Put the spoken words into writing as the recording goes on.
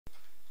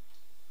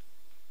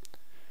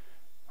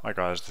Hi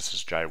guys, this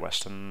is Jay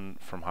Weston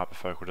from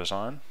Hyperfocal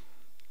Design.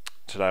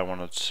 Today I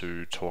wanted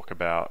to talk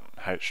about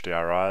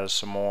HDRIs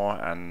some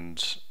more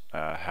and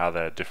how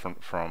they're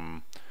different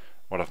from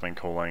what I've been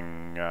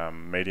calling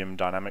medium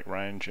dynamic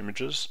range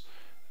images.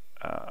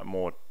 A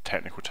more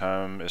technical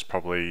term is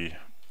probably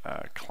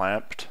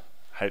clamped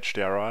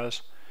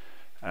HDRIs,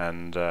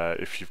 and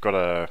if you've got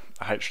a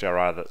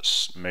HDRI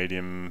that's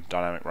medium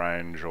dynamic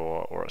range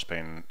or it's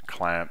been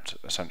clamped,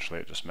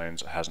 essentially it just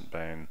means it hasn't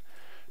been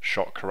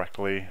shot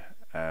correctly.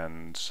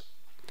 And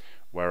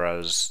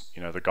whereas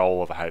the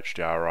goal of a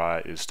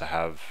HDRI is to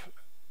have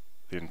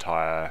the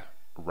entire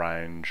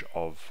range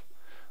of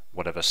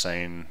whatever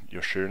scene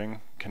you're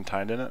shooting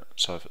contained in it.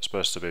 So if it's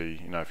supposed to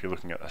be, if you're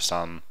looking at the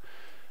sun,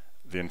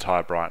 the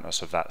entire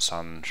brightness of that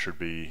sun should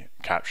be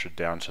captured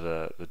down to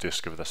the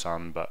disk of the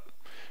sun. But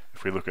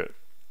if we look at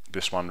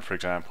this one, for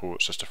example,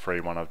 it's just a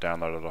free one I've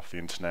downloaded off the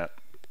internet.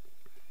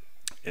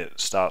 It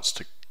starts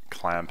to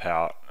clamp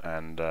out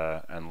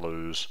and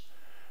lose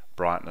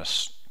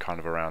brightness kind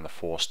of around the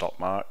 4-stop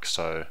mark.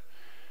 So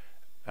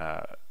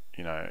a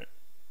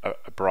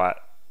bright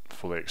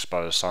fully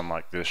exposed sun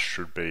like this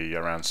should be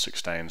around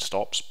 16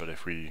 stops, but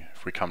if we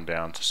come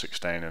down to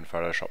 16 in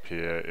Photoshop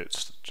here,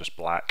 it's just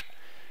black.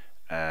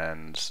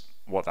 And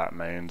what that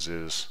means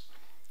is,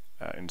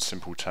 in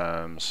simple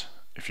terms,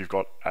 if you've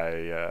got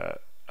a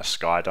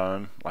sky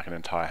dome, like an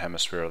entire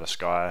hemisphere of the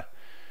sky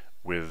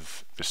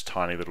with this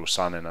tiny little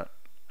sun in it,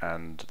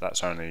 and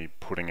that's only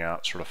putting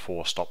out sort of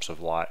 4 stops of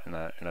light in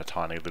a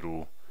tiny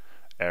little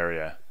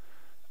area,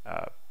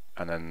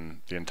 and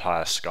then the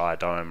entire sky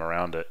dome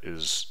around it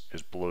is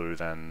blue,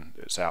 then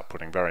it's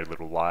outputting very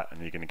little light, and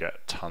you're going to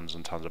get tons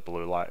and tons of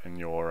blue light in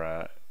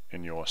your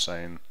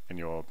scene, in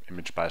your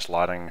image-based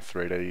lighting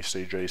 3D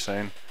CG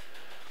scene.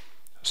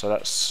 So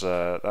that's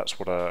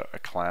what a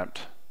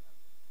clamped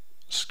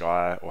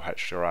sky or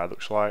HDRI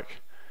looks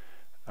like,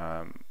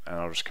 and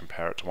I'll just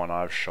compare it to one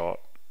I've shot.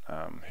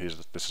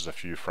 This is a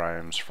few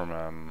frames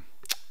from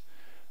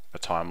a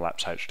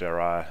time-lapse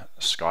HDRI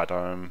sky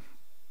dome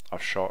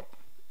I've shot.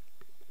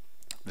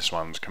 This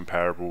one's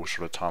comparable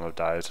sort of time of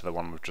day to the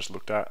one we've just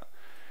looked at.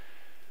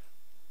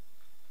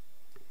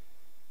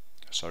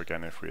 So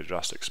again, if we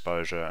adjust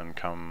exposure and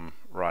come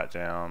right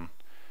down,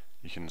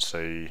 you can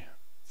see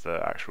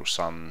the actual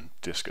sun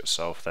disk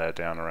itself there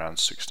down around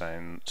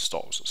 16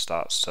 stops. It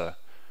starts to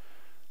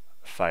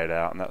fade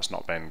out, and that's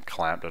not been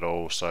clamped at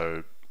all.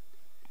 So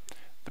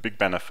the big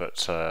benefit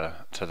to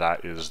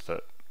that is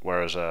that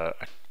whereas a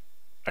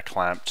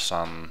clamped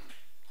sun,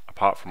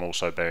 apart from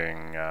also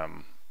being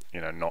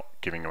not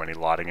giving you any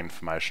lighting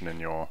information in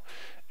your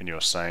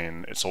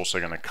scene, it's also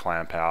going to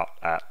clamp out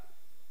at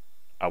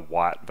a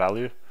white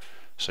value,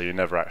 so you're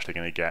never actually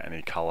going to get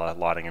any color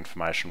lighting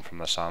information from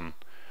the sun,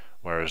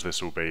 whereas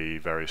this will be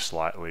very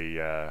slightly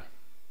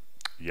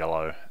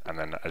yellow, and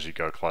then as you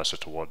go closer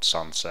towards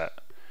sunset,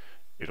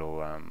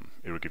 it'll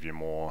give you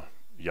more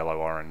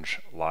yellow-orange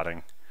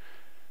lighting.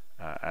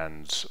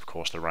 And of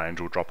course the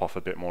range will drop off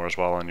a bit more as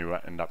well, and you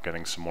end up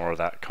getting some more of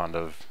that kind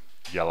of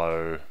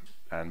yellow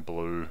and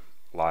blue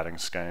lighting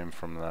scheme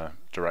from the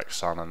direct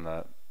sun and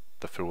the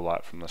fill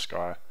light from the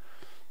sky.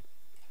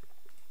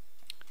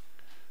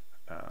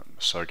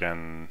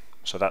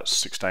 So that's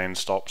 16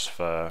 stops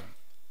for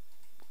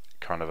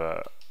kind of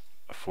a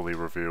fully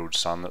revealed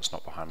sun that's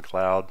not behind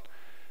cloud,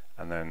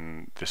 and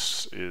then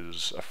this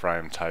is a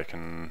frame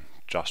taken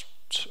just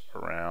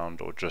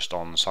around or just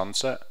on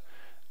sunset.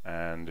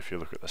 And if you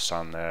look at the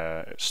sun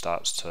there, it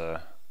starts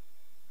to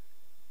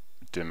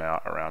dim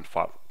out around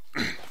 5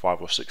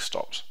 or 6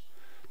 stops.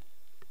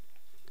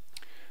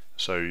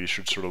 So you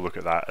should sort of look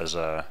at that as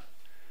a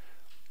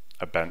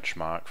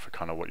benchmark for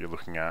kind of what you're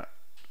looking at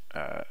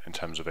in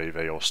terms of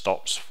EV or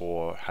stops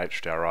for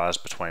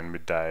HDRIs between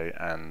midday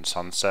and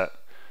sunset.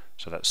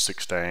 So that's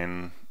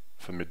 16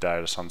 for midday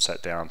to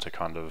sunset, down to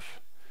kind of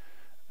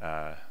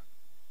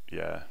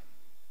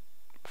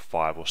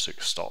 5 or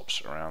 6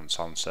 stops around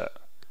sunset.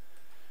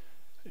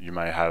 You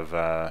may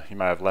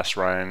have less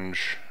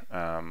range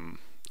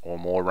or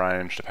more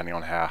range depending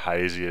on how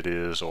hazy it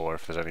is, or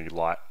if there's any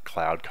light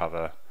cloud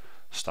cover,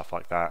 stuff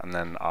like that. And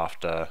then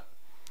after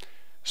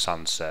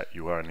sunset,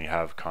 you only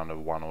have kind of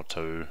 1 or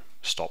 2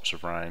 stops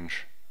of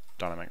range,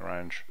 dynamic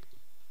range.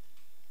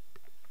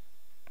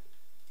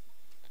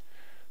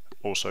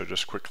 Also,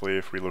 just quickly,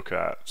 if we look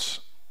at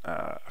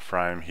a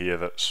frame here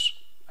that's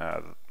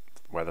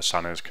where the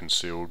sun is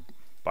concealed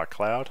by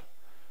cloud,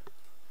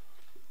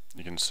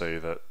 you can see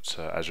that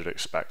as you'd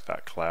expect,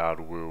 that cloud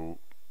will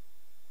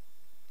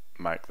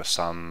make the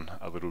sun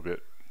a little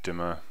bit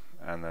dimmer,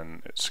 and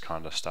then it's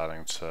kind of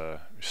starting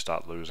to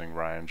start losing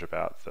range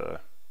about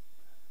the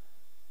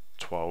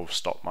 12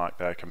 stop mark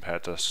there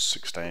compared to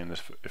 16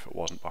 if it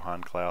wasn't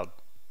behind cloud.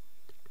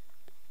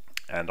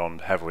 And on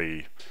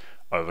heavily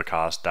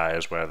overcast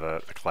days where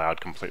the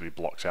cloud completely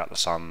blocks out the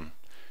sun,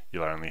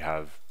 you'll only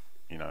have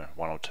 1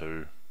 or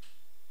 2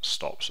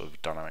 stops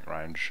of dynamic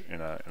range in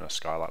a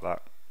sky like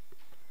that.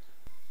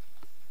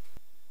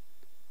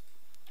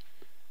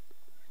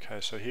 Okay,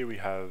 so here we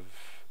have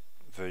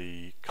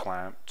the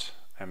clamped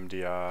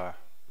MDR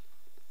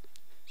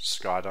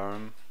sky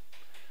dome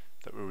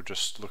that we were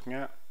just looking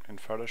at in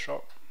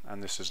Photoshop,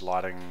 and this is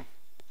lighting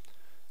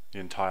the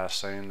entire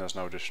scene. There's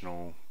no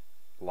additional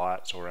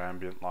lights or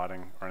ambient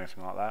lighting or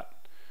anything like that,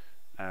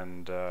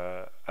 and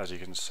as you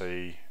can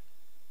see,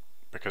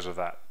 because of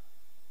that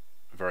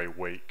very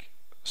weak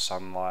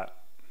sunlight,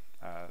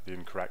 the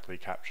incorrectly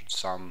captured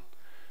sun,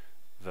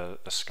 the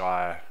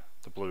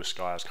blue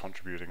sky is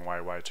contributing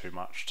way too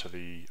much to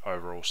the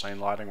overall scene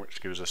lighting,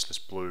 which gives us this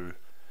blue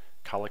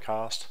color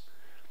cast,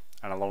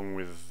 and along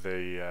with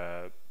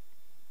the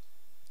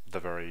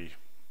very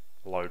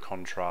low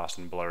contrast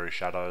and blurry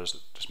shadows,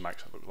 it just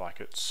makes it look like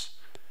it's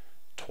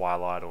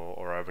twilight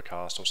or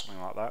overcast or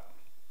something like that.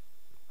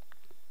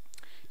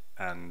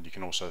 And you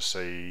can also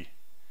see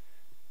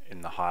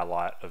in the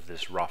highlight of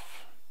this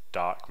rough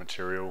dark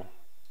material,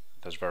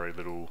 there's very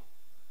little,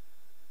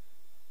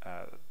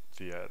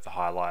 the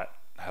highlight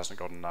hasn't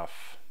got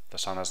enough, the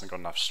sun hasn't got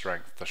enough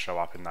strength to show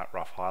up in that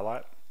rough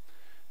highlight,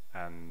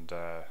 and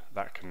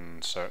that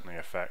can certainly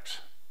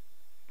affect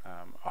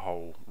a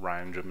whole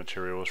range of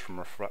materials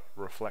from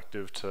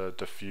reflective to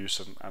diffuse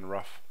and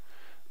rough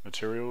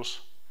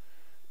materials.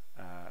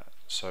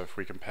 So if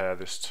we compare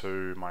this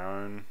to my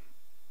own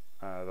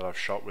that I've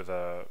shot with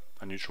a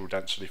neutral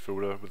density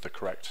filter with the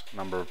correct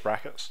number of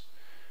brackets.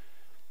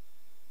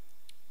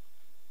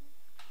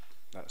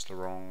 That's the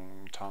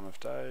wrong time of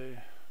day.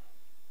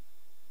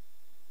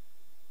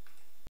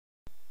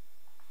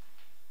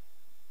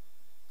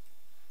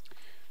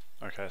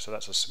 Okay, so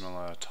that's a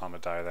similar time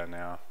of day there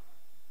now.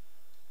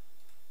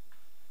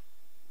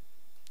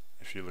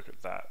 If you look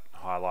at that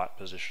highlight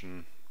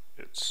position,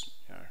 it's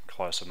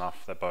close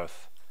enough. They're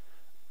both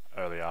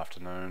early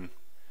afternoon,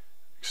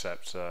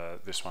 except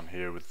this one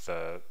here with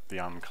the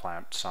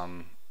unclamped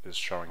sun is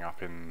showing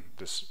up in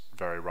this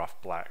very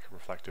rough black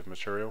reflective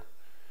material,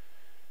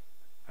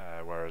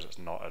 whereas it's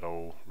not at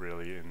all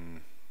really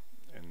in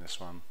this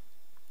one.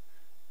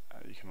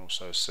 You can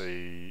also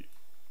see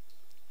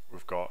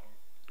we've got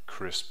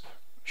crisp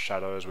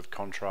shadows with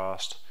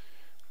contrast.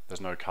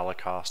 There's no color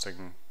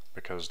casting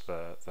because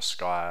the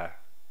sky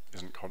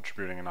isn't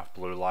contributing enough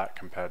blue light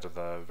compared to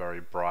the very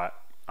bright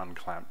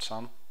unclamped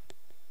sun.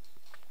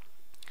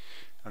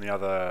 And the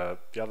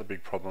other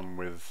big problem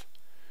with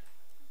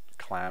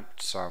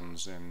clamped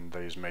suns in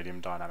these medium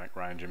dynamic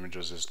range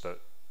images is that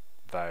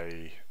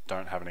they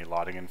don't have any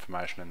lighting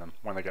information in them.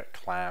 When they get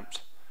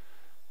clamped,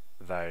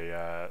 they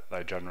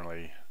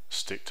generally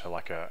stick to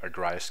like a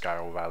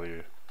grayscale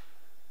value,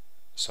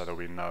 so there'll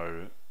be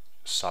no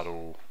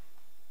subtle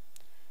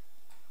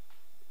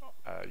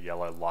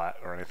yellow light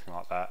or anything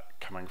like that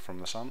coming from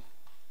the sun.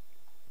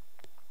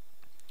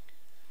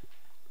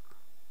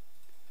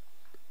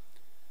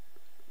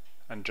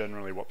 And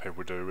generally what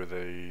people do with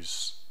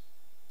these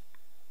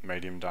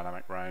medium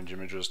dynamic range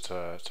images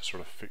to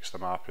sort of fix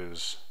them up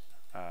is,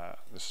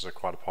 this is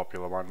quite a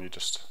popular one, you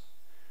just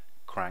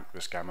crank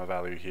this gamma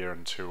value here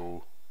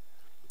until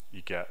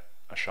you get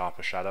a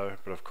sharper shadow,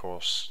 but of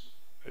course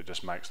it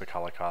just makes the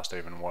color cast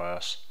even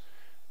worse.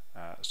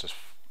 It's just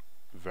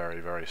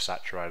very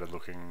saturated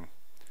looking,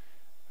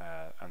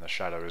 and the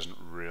shadow isn't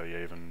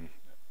really even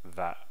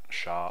that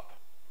sharp.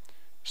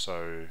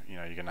 So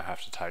you're going to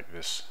have to take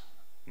this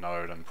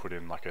node and put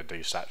in like a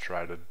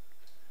desaturation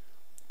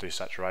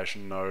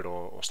node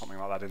or something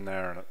like that in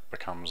there, and it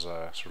becomes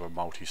a sort of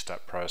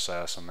multi-step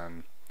process, and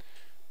then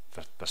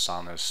the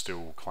sun is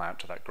still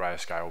clamped to that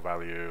grayscale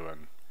value,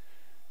 and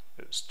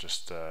it's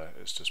just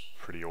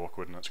pretty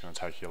awkward, and it's going to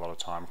take you a lot of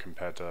time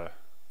compared to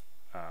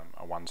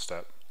a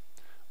one-step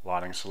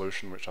lighting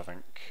solution, which I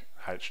think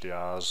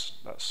HDRs,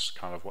 that's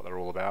kind of what they're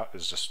all about,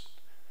 is just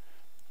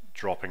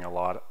dropping a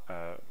light,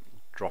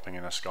 dropping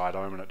in a sky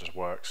dome, and it just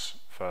works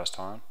first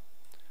time.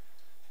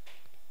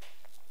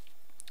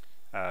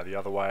 The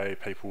other way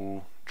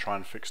people try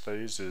and fix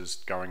these is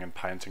going and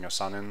painting a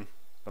sun in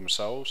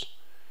themselves,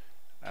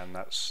 and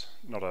that's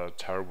not a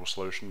terrible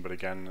solution, but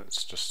again,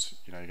 it's just,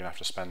 you're going to have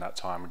to spend that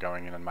time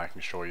going in and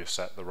making sure you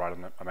set the right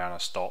amount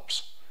of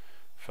stops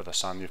for the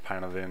sun you've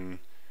painted in,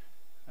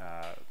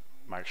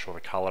 make sure the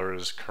color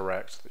is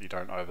correct, that you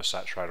don't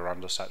oversaturate or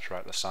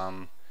undersaturate the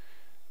sun.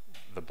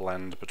 The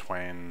blend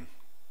between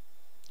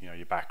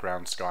your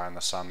background sky and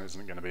the sun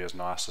isn't going to be as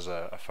nice as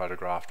a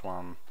photographed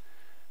one,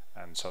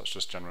 and so it's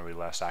just generally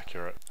less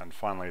accurate. And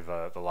finally,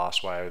 the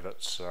last way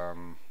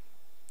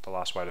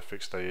to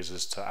fix these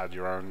is to add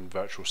your own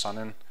virtual sun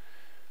in.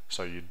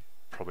 So you'd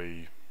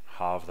probably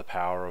halve the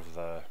power of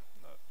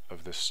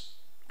this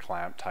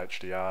clamped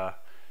HDR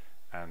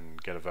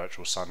and get a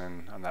virtual sun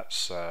in, and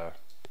that's a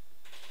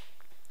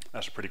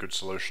pretty good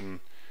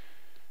solution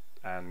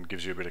and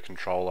gives you a bit of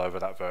control over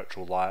that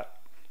virtual light.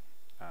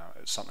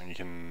 It's something you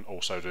can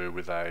also do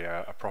with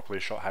a properly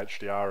shot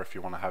HDR if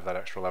you want to have that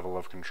extra level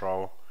of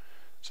control,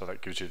 so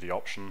that gives you the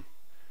option.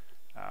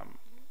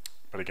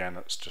 But again,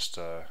 it's just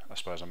I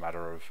suppose a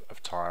matter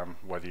of time,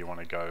 whether you want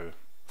to go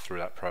through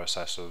that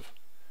process of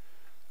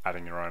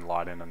adding your own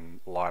light in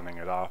and lining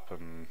it up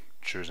and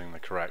choosing the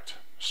correct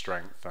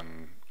strength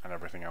and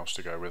everything else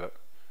to go with it.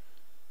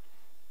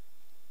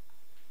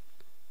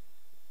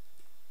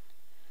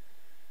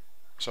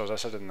 So as I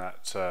said in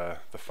that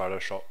the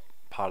Photoshop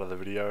part of the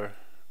video,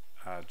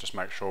 just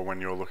make sure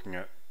when you're looking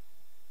at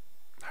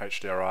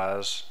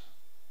HDRIs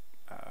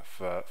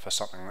for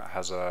something that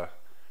has a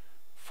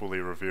fully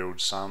revealed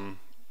sun,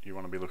 you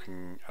want to be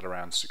looking at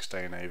around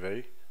 16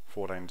 EV,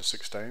 14 to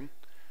 16,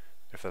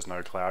 if there's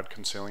no cloud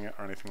concealing it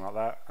or anything like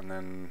that. And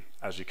then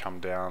as you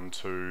come down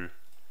to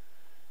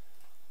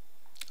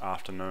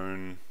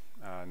afternoon,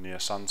 near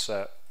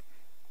sunset,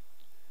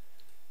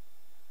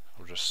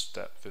 I'll just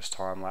step this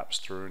time lapse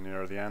through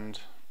near the end.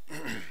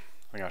 I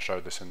think I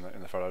showed this in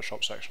the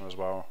Photoshop section as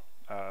well.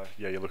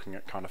 Yeah, you're looking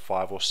at kind of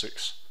 5 or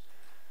 6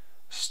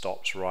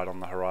 stops right on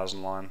the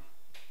horizon line,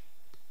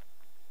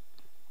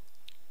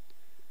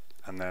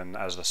 and then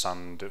as the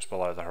sun dips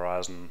below the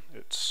horizon,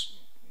 it's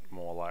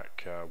more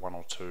like 1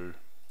 or 2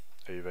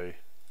 EV.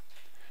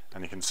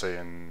 And you can see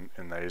in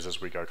these, as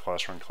we go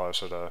closer and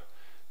closer to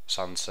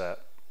sunset,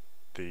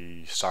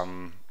 the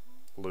sun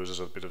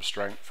loses a bit of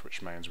strength,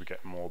 which means we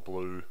get more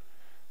blue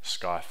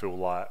sky fill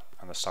light,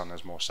 and the sun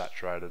is more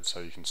saturated,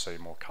 so you can see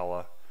more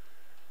color.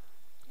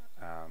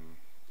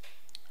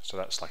 So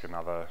that's like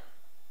another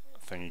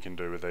thing you can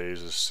do with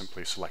these, is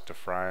simply select a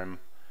frame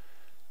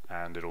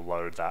and it'll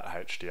load that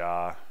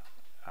HDR.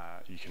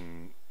 You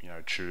can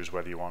choose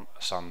whether you want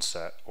a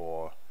sunset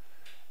or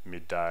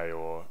midday,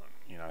 or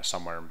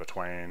somewhere in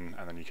between,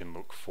 and then you can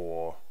look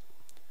for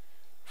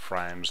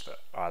frames that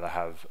either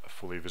have a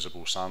fully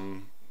visible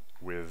sun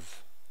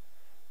with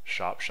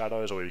sharp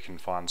shadows, or you can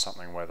find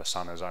something where the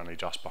sun is only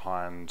just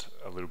behind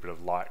a little bit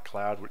of light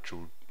cloud, which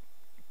will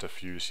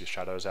diffuse your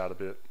shadows out a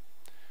bit,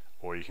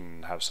 or you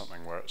can have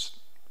something where it's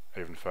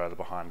even further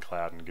behind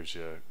cloud and gives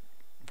you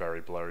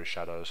very blurry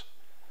shadows.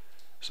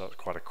 So it's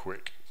quite a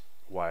quick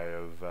way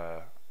of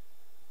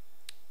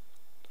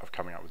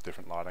coming up with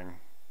different lighting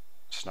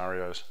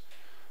scenarios.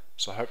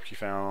 So I hope you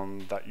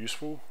found that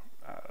useful.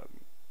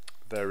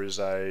 There is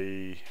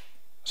a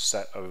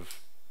set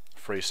of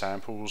free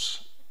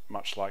samples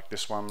much like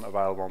this one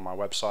available on my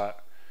website,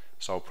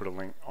 so I'll put a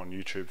link on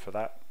YouTube for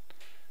that.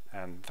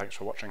 And thanks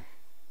for watching.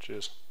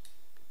 Cheers.